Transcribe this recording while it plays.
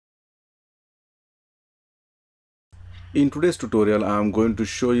In today's tutorial, I am going to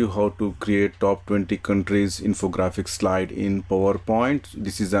show you how to create top 20 countries infographic slide in PowerPoint.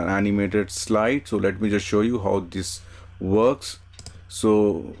 This is an animated slide. So let me just show you how this works.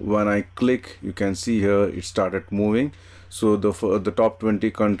 So when I click, you can see here it started moving. So the top 20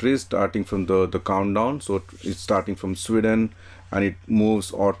 countries starting from the countdown. So it's starting from Sweden and it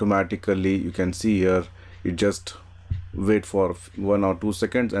moves automatically. You can see here it just wait for 1 or 2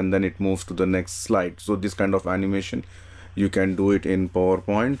 seconds and then it moves to the next slide. So this kind of animation you can do it in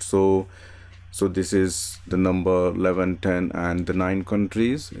PowerPoint. So this is the number 11, 10 and the 9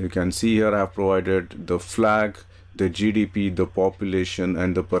 countries. You can see here I have provided the flag, the GDP, the population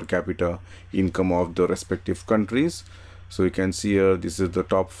and the per capita income of the respective countries. So you can see here this is the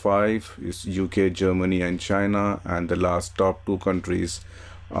top 5 is UK, Germany and China, and the last top 2 countries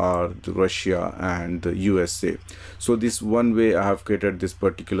are Russia and the USA. So this one way I have created this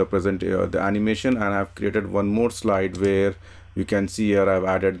particular the animation, and I have created one more slide where you can see here I've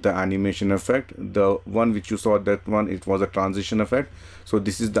added the animation effect. The one which you saw, that one, it was a transition effect. So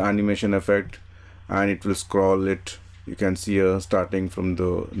this is the animation effect and it will scroll it. You can see here starting from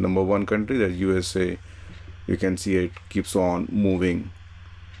the number 1 country, that USA. You can see it keeps on moving.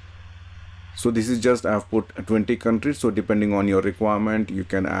 So this is just I have put 20 countries. So depending on your requirement, you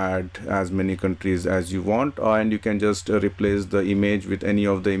can add as many countries as you want, and you can just replace the image with any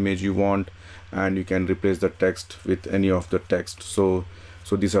of the image you want, and you can replace the text with any of the text. So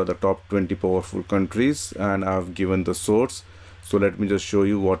these are the top 20 powerful countries, and I have given the source. So let me just show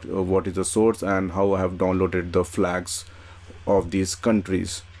you what is the source and how I have downloaded the flags of these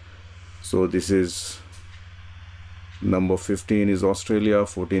countries. So this is number 15 is Australia,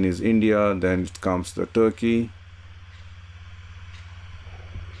 14 is India, then it comes the Turkey.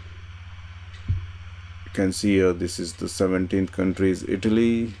 You can see here this is the 17th country is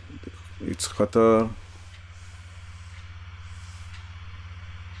Italy, it's Qatar,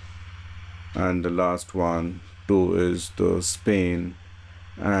 and the last one too is the Spain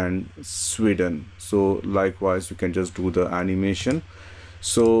and Sweden. So likewise you can just do the animation.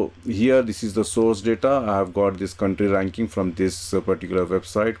 So here this is the source data. I have got this country ranking from this particular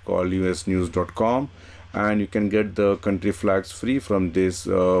website called usnews.com, and you can get the country flags free from this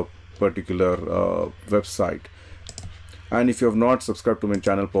particular website. And if you have not subscribed to my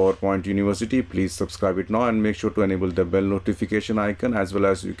channel PowerPoint University, please subscribe it now and make sure to enable the bell notification icon, as well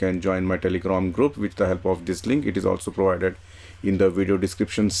as you can join my Telegram group with the help of this link. It is also provided in the video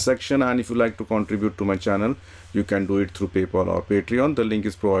description section. And if you like to contribute to my channel, you can do it through PayPal or Patreon. The link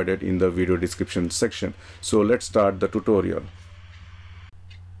is provided in the video description section. So let's start the tutorial.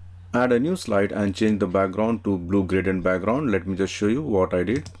 Add a new slide and change the background to blue gradient background. Let me just show you what I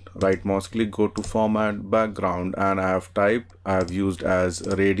did. Right mouse click, go to format background, and I have used as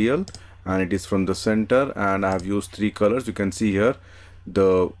radial, and it is from the center, and I have used 3 colors. You can see here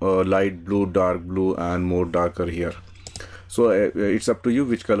the light blue, dark blue and more darker here. So it's up to you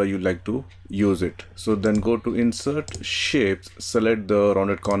which color you like to use it. So then go to insert shapes, select the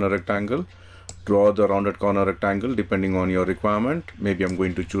rounded corner rectangle, draw the rounded corner rectangle depending on your requirement. Maybe I'm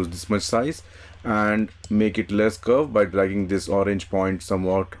going to choose this much size, and make it less curved by dragging this orange point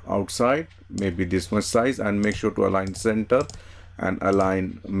somewhat outside, maybe this much size, and make sure to align center and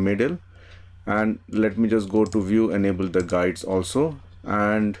align middle. And let me just go to view, enable the guides also,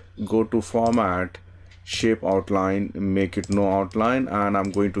 and go to format, shape outline, make it no outline, and I'm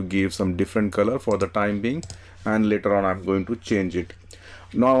going to give some different color for the time being, and later on I'm going to change it.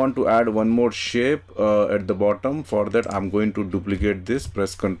 Now I want to add one more shape at the bottom. For that I'm going to duplicate this,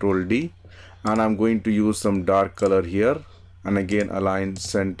 press Ctrl D, and I'm going to use some dark color here, and again align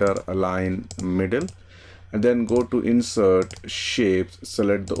center, align middle, and then go to insert shapes,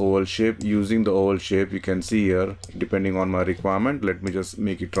 select the oval shape. Using the oval shape, you can see here depending on my requirement, let me just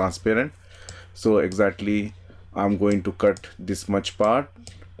make it transparent. So exactly I'm going to cut this much part.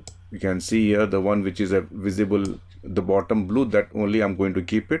 You can see here the one which is visible, the bottom blue, that only I'm going to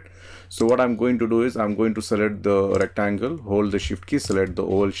keep it. So what I'm going to do is I'm going to select the rectangle, hold the shift key, select the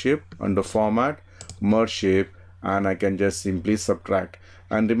oval shape, under format, merge shape, and I can just simply subtract.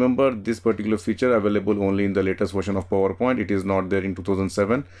 And remember, this particular feature available only in the latest version of PowerPoint. It is not there in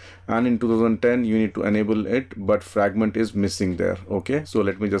 2007, and in 2010 you need to enable it, but fragment is missing there. Okay, so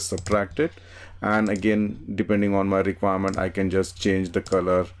let me just subtract it, and again depending on my requirement I can just change the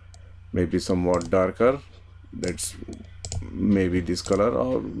color, maybe somewhat darker. That's maybe this color,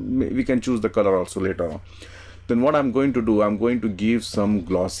 or we can choose the color also later on. Then what I'm going to do, I'm going to give some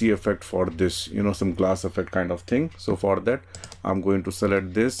glossy effect for this, some glass effect kind of thing. So for that I'm going to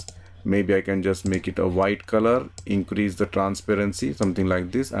select this maybe I can just make it a white color, increase the transparency, something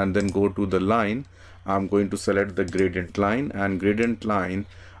like this, and then go to the line. I'm going to select the gradient line, and gradient line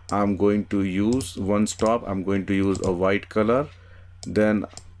I'm going to use one stop, I'm going to use a white color. Then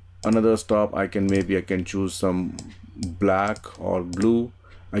another stop, I can choose some black or blue.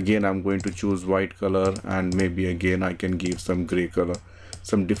 Again, I'm going to choose white color, and maybe again I can give some gray color.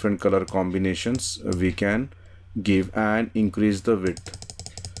 Some different color combinations we can give, and increase the width.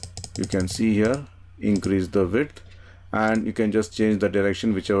 You can see here, increase the width, and you can just change the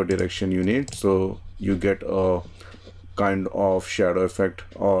direction, whichever direction you need, so you get a kind of shadow effect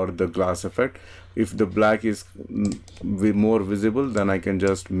or the glass effect. If the black is more visible, then I can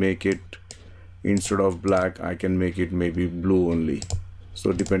just make it, instead of black I can make it maybe blue only.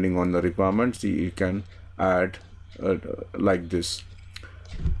 So depending on the requirements, you can add like this.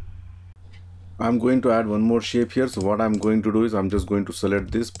 I'm going to add one more shape here. So what I'm going to do is I'm just going to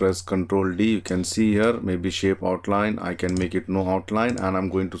select this, press Ctrl D. You can see here, maybe shape outline, I can make it no outline, and I'm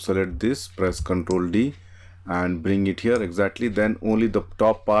going to select this, press Ctrl D and bring it here exactly. Then only the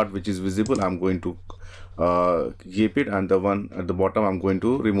top part which is visible I'm going to keep it, and the one at the bottom I'm going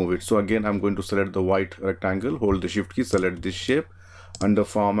to remove it. So again, I'm going to select the white rectangle, hold the shift key, select this shape, under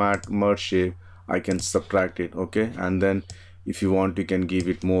format, merge shape, I can subtract it. Okay, and then if you want, you can give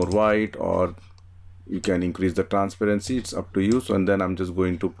it more white, or you can increase the transparency, it's up to you. So, and then I'm just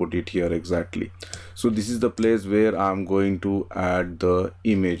going to put it here exactly. So this is the place where I'm going to add the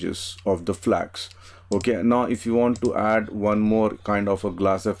images of the flags. Okay, now if you want to add one more kind of a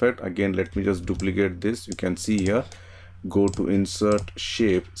glass effect, again let me just duplicate this. You can see here, go to insert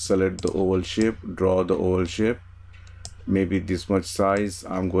shape, select the oval shape, draw the oval shape, maybe this much size.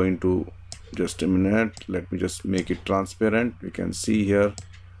 I'm going to, just a minute, let me just make it transparent. You can see here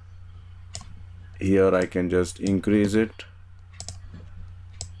I can just increase it,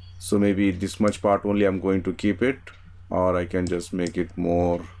 so maybe this much part only I'm going to keep it, or I can just make it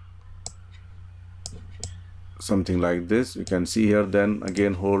more, something like this. You can see here, then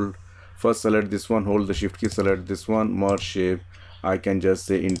again first select this one, hold the shift key, select this one, merge shape, I can just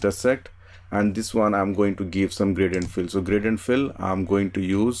say intersect, and this one I'm going to give some gradient fill. So gradient fill, I'm going to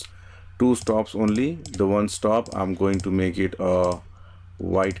use 2 stops only. The one stop I'm going to make it a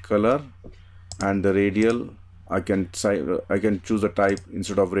white color, and the radial I can choose a type,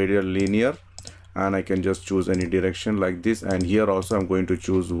 instead of radial, linear, and I can just choose any direction like this. And here also I'm going to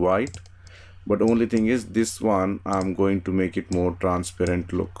choose white, but only thing is this one I'm going to make it more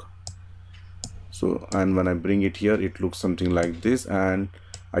transparent look. So, and when I bring it here, it looks something like this, and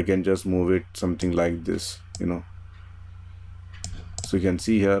I can just move it something like this, you know. So you can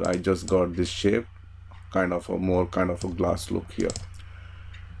see here I just got this shape, kind of a glass look here.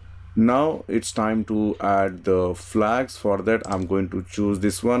 Now it's time to add the flags. For that I'm going to choose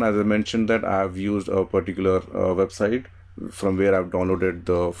this one. As I mentioned that I have used a particular website from where I've downloaded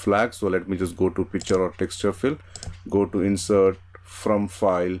the flag. So let me just go to picture or texture fill, go to insert from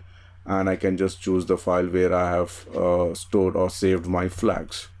file, and I can just choose the file where I have stored or saved my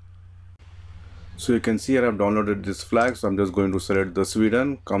flags. So you can see here I've downloaded this flag. So I'm just going to select the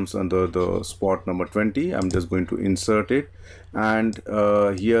Sweden, comes under the spot number 20. I'm just going to insert it, and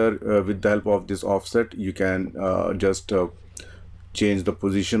here with the help of this offset you can just change the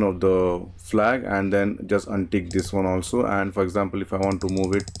position of the flag, and then just untick this one also. And for example, if I want to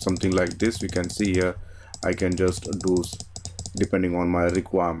move it something like this, you can see here I can just do depending on my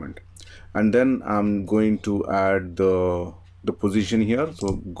requirement. And then I'm going to add the position here.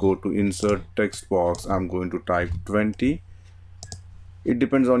 So go to insert text box, I'm going to type 20. It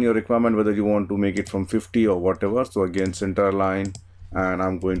depends on your requirement whether you want to make it from 50 or whatever. So again, center line, and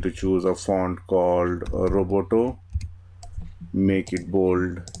I'm going to choose a font called Roboto, make it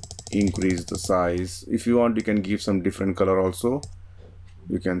bold, increase the size. If you want, you can give some different color also,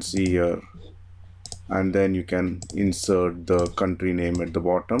 you can see here, and then you can insert the country name at the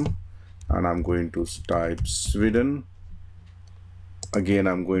bottom, and I'm going to type Sweden. Again,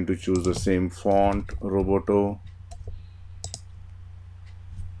 I'm going to choose the same font, Roboto,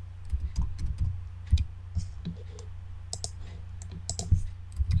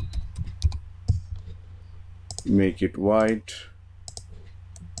 make it white.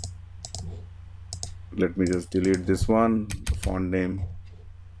 Let me just delete this one, font name,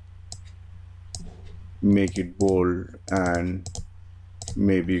 make it bold, and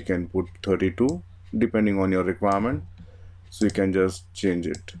maybe you can put 32 depending on your requirement. So you can just change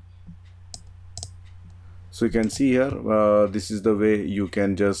it. So you can see here, this is the way you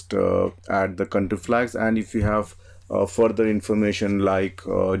can just add the country flags. And if you have further information like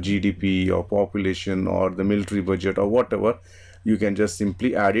GDP or population or the military budget or whatever, you can just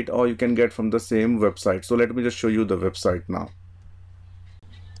simply add it, or you can get from the same website. So let me just show you the website now.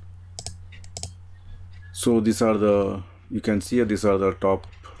 So these are the, you can see these are the top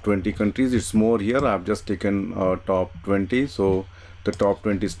 20 countries. It's more here. I've just taken top 20. So the top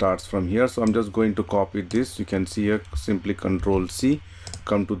 20 starts from here. So I'm just going to copy this. You can see here, simply Control C,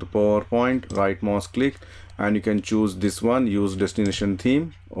 come to the PowerPoint, right mouse click, and you can choose this one, use destination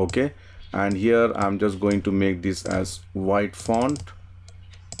theme. Okay, and here I'm just going to make this as white font.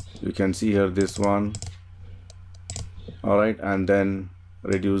 You can see here this one. All right, and then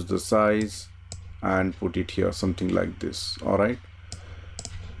reduce the size and put it here, something like this. All right,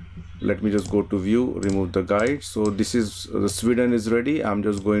 let me just go to view, remove the guide. So this is the Sweden is ready. I'm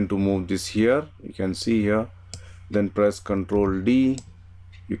just going to move this here. You can see here, then press Control D.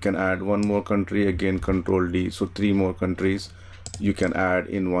 You can add one more country, again Control D. So 3 more countries you can add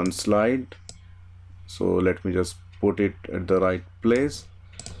in one slide. So let me just put it at the right place,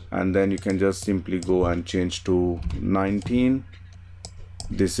 and then you can just simply go and change to 19.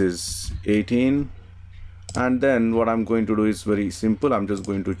 This is 18. And then what I'm going to do is very simple. I'm just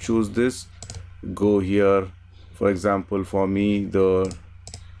going to choose this, go here. For example, for me the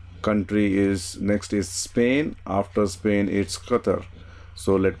country is next is Spain. After Spain it's Qatar.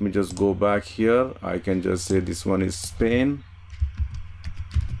 So let me just go back here. I can just say this one is Spain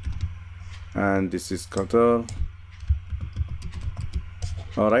and this is Qatar.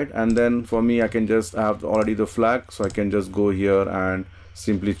 All right, and then for me I can just have already the flag, so I can just go here and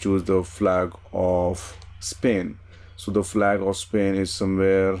simply choose the flag of Spain. So the flag of Spain is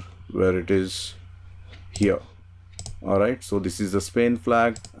somewhere where it is here. All right, so this is the Spain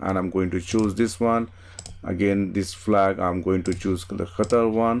flag and I'm going to choose this one. Again, this flag I'm going to choose the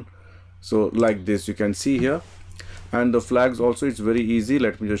Qatar one. So like this, you can see here. And the flags also, it's very easy.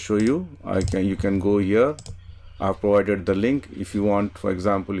 Let me just show you. You can go here. I've provided the link. If you want, for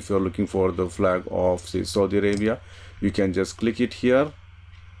example, if you're looking for the flag of say Saudi Arabia, you can just click it here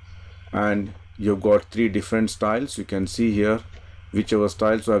and you've got 3 different styles. You can see here whichever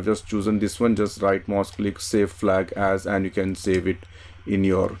style. So I've just chosen this one. Just right mouse click, save flag as, and you can save it in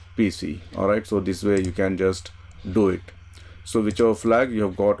your PC. All right, so this way you can just do it. So whichever flag, you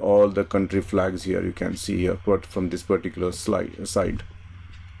have got all the country flags here. You can see here, but from this particular side.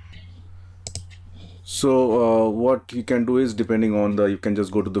 So what you can do is, depending on the, you can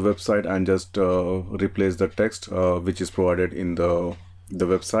just go to the website and just replace the text which is provided in the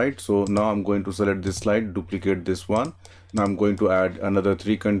website. So now I'm going to select this slide, duplicate this one. Now I'm going to add another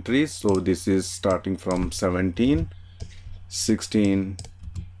 3 countries. So this is starting from 17, 16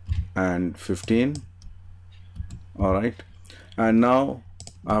 and 15. All right, and now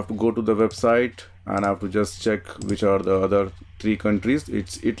I have to go to the website and I have to just check which are the other 3 countries.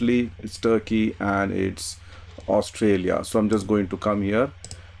 It's Italy, it's Turkey, and it's Australia. So I'm just going to come here.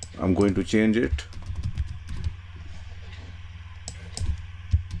 I'm going to change it.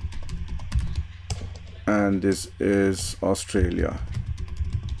 And this is Australia.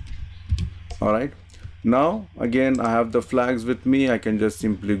 All right, now again I have the flags with me. I can just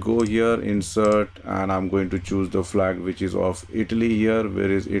simply go here, insert, and I'm going to choose the flag which is of Italy here.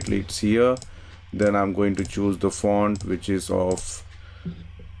 Where is Italy? It's here. Then I'm going to choose the font which is of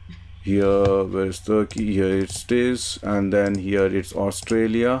here. Where's Turkey? Here it is. And then here it's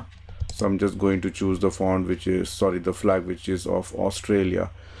Australia. So I'm just going to choose the font which is, sorry, the flag which is of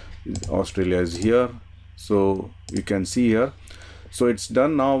Australia. Australia is here. So you can see here. So it's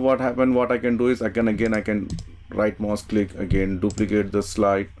done. Now what happened, what I can do is I can right mouse click, again duplicate the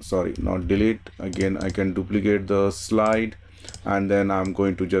slide, sorry, not delete, again I can duplicate the slide, and then I'm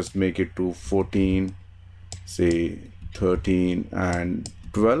going to just make it to 14, say 13 and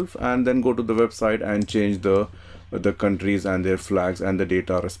 12, and then go to the website and change the countries and their flags and the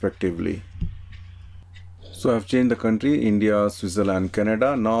data respectively. So I've changed the country, India, Switzerland,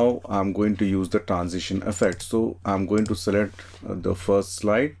 Canada. Now I'm going to use the transition effect. So I'm going to select the first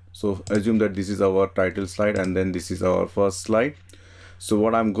slide. So assume that this is our title slide and then this is our first slide. So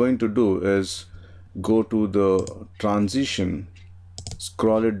what I'm going to do is go to the transition,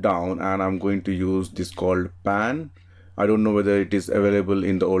 scroll it down, and I'm going to use this called pan. I don't know whether it is available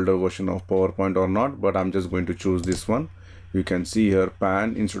in the older version of PowerPoint or not, but I'm just going to choose this one. You can see here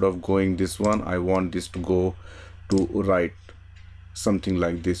pan, instead of going this one, I want this to go to right, something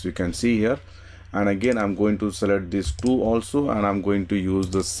like this. You can see here, and again I'm going to select this 2 also, and I'm going to use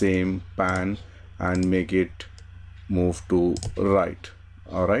the same pan and make it move to right.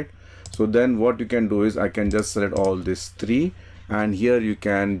 All right, so then what you can do is I can just select all these 3, and here you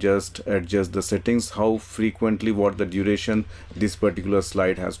can just adjust the settings, how frequently, what the duration this particular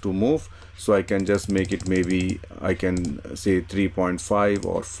slide has to move. So I can just make it, maybe I can say 3.5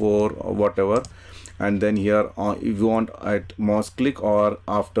 or 4 or whatever. And then here if you want at mouse click or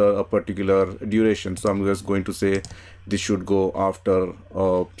after a particular duration, so I'm just going to say this should go after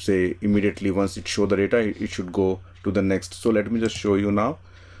say immediately once it show the data, it should go to the next. So let me just show you now.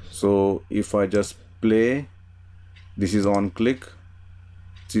 So if I just play, this is on click,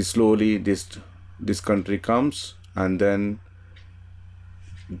 see slowly this country comes, and then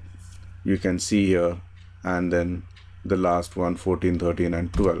you can see here, and then the last one 14, 13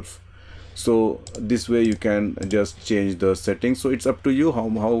 and 12. So this way you can just change the settings. So it's up to you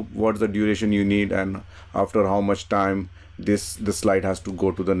how what's the duration you need, and after how much time the slide has to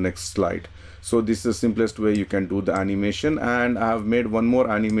go to the next slide. So this is the simplest way you can do the animation. And I have made one more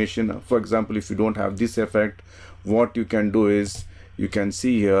animation. For example, if you don't have this effect, what you can do is, you can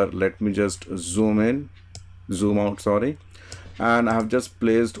see here, let me just zoom out, sorry, and I have just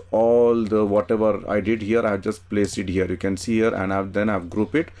placed all the whatever I did here, I have just placed it here, you can see here, and I've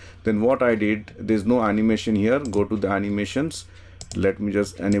grouped it. Then what I did, there's no animation here, go to the animations, let me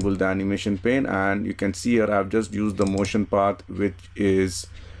just enable the animation pane, and you can see here I've just used the motion path, which is,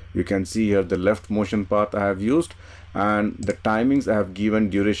 you can see here the left motion path I have used, and the timings I have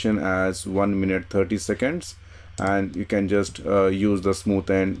given duration as 1 minute 30 seconds, and you can just use the smooth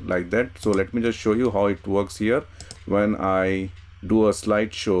end like that. So let me just show you how it works here. When I do a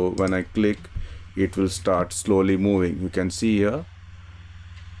slideshow, when I click, it will start slowly moving, you can see here.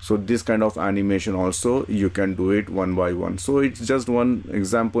 So this kind of animation also you can do it one by one. So it's just one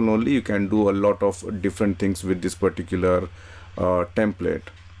example only, you can do a lot of different things with this particular template.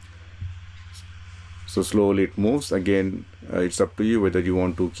 So slowly it moves. Again, it's up to you whether you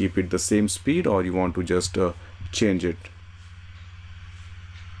want to keep it the same speed or you want to just change it.